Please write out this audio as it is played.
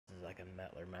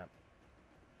Matler map.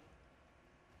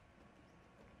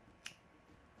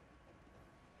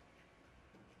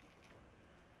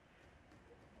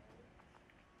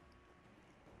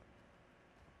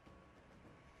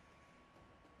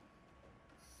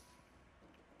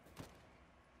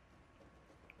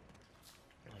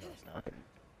 Oh no, it's not.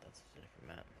 That's a different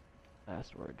map.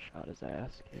 Last word shot his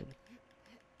ass, kid.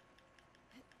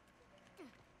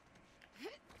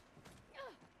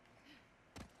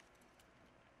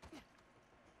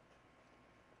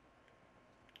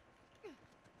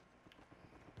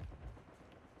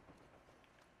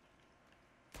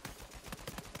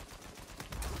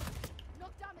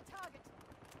 Knock down the target.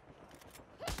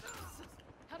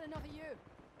 Had enough of you.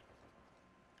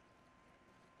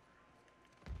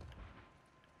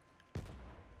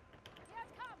 Here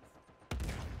it comes.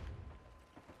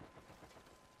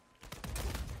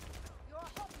 You're a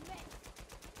hot mess.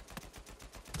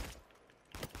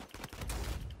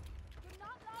 You're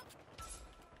not love.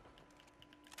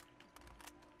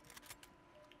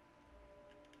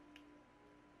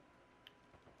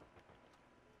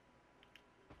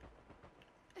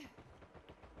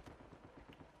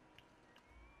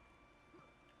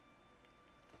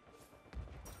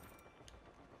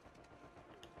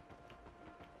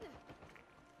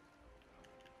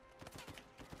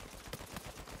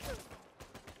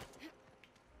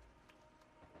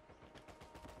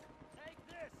 Take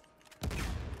this!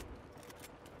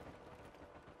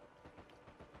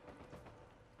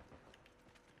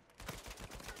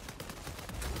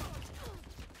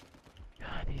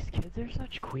 God, these kids are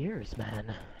such queers, man.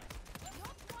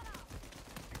 Knock one out.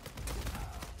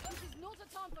 This is not a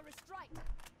time for restraint.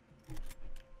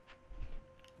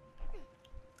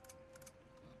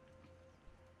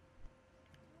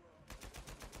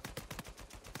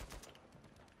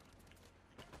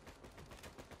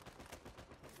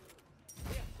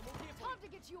 Here, some more gear for Time you.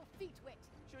 to get your feet wet.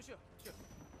 Sure.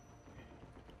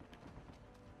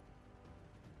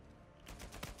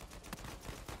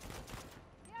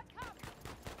 Here it comes.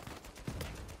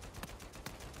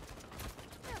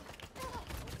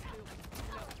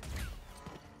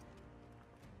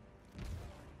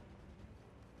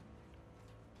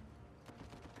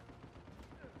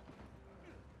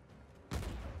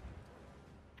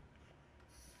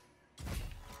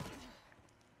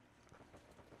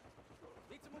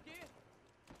 Need some more gear?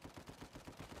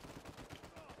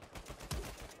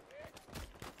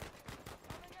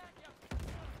 Coming at ya!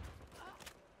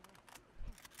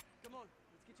 Come on, let's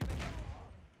get you back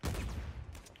up.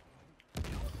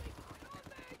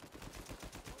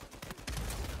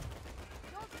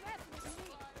 Don't mess with me.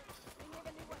 We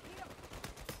never knew what here.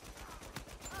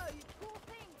 Oh, you poor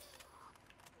thing.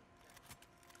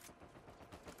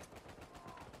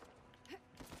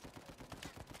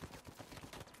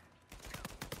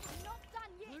 I'm not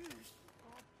done yet.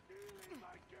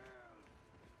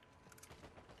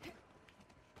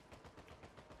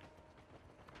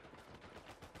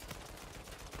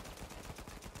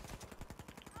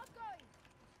 I'm going.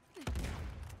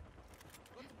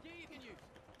 Got some gear you can use.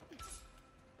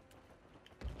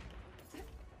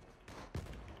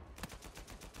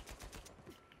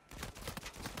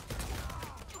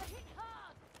 I hit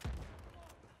hard.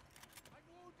 I'm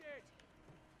wounded!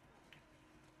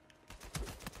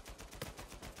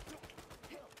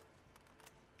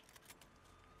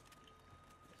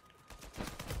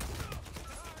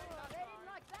 Oh, they didn't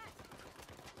like that.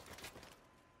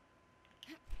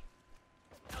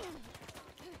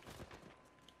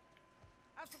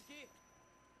 Have some gear!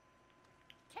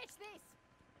 Catch this.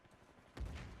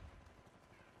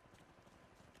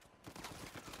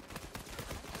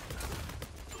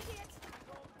 Idiot.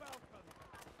 You're welcome!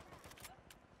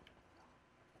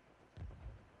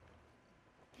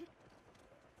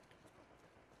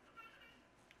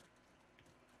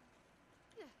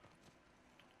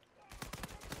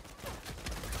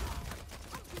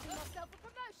 I'm giving myself a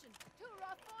promotion. Too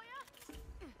rough for ya?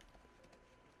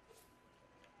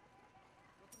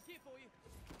 Got some gear for you.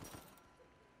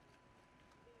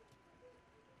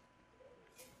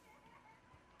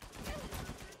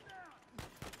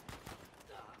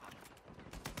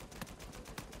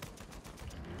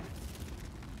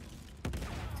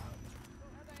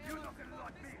 You're looking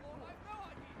like me! I've no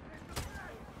idea!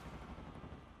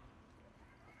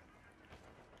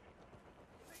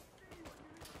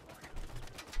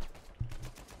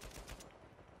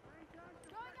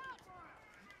 Going out.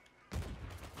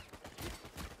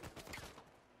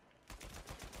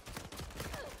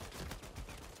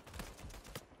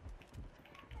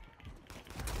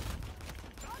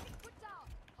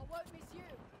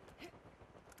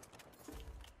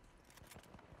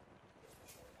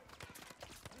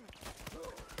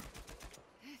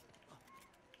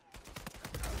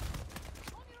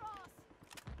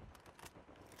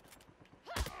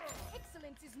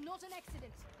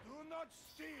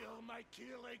 steal my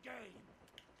kill again.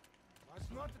 Was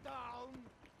not down.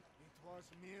 It was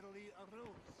merely a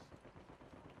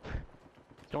ruse.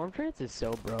 Storm Trance is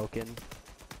so broken,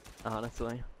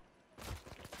 honestly.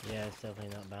 Yeah, it's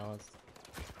definitely not balanced.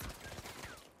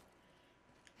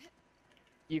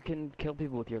 You can kill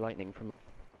people with your lightning from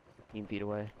 15 feet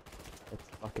away. It's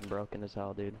fucking broken as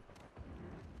hell, dude.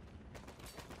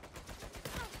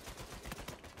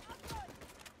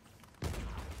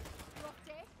 You're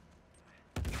dead.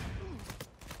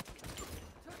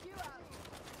 Took you out.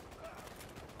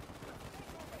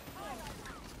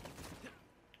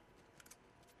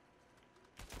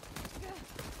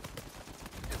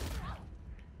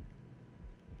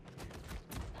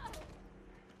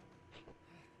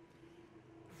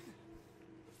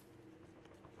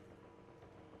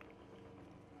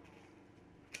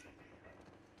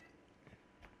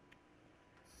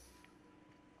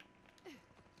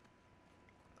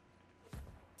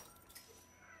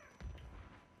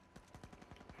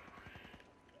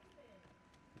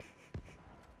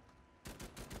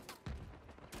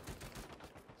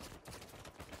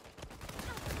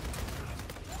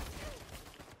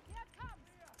 Here it comes.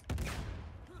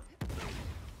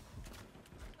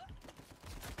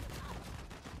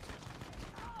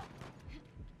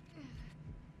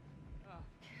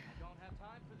 I don't have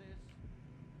time for this.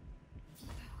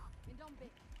 In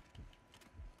Dombic.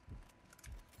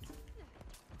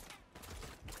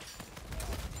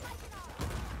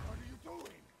 What are you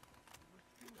doing?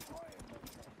 You're destroying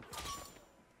yourself.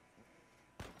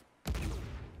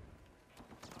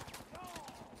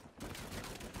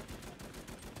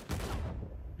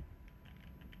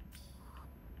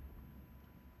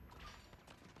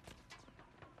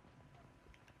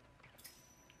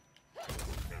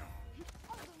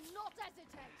 I will not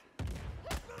hesitate.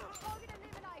 Target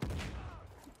eliminated.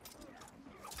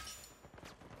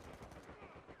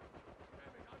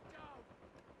 Damn it, I'm down.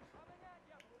 Coming at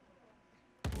you.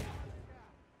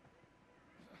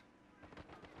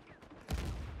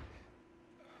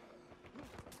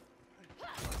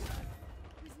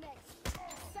 Who's next?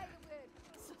 Say the word.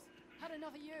 Had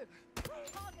enough of you.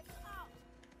 Target out.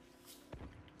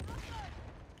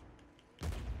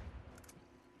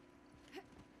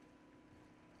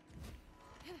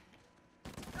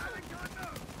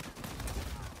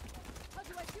 How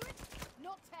do I do it?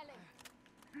 Not telling.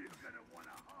 You're gonna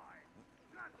wanna hide.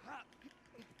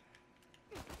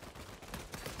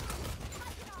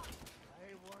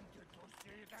 I want you to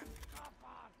see that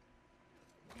copper.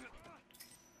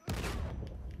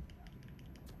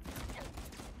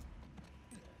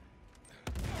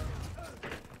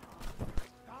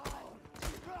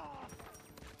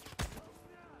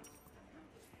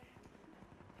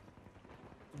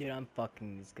 Dude, I'm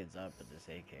fucking these kids up with this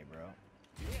AK, bro.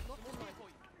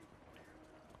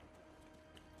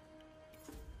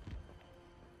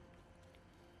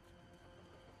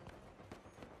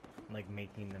 I'm like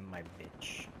making them my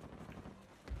bitch.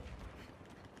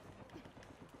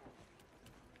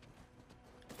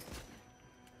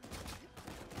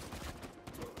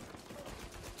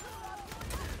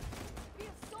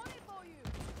 Feel sorry for you.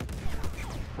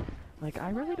 Like,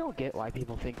 I really don't get why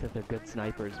people think that they're good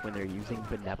snipers when they're using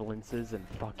benevolences and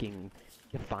fucking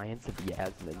defiance of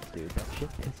Yasmins, dude. That shit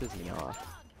pisses me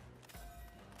off.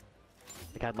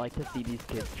 Like, I'd like to see these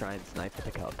kids try and snipe with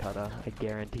the Calcutta. I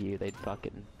guarantee you they'd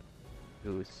fucking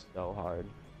do so hard.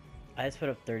 I just put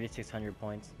up 3,600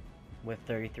 points with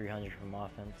 3,300 from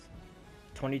offense.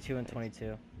 22 and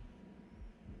 22.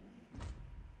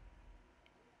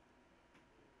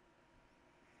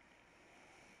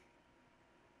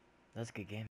 That's a good game.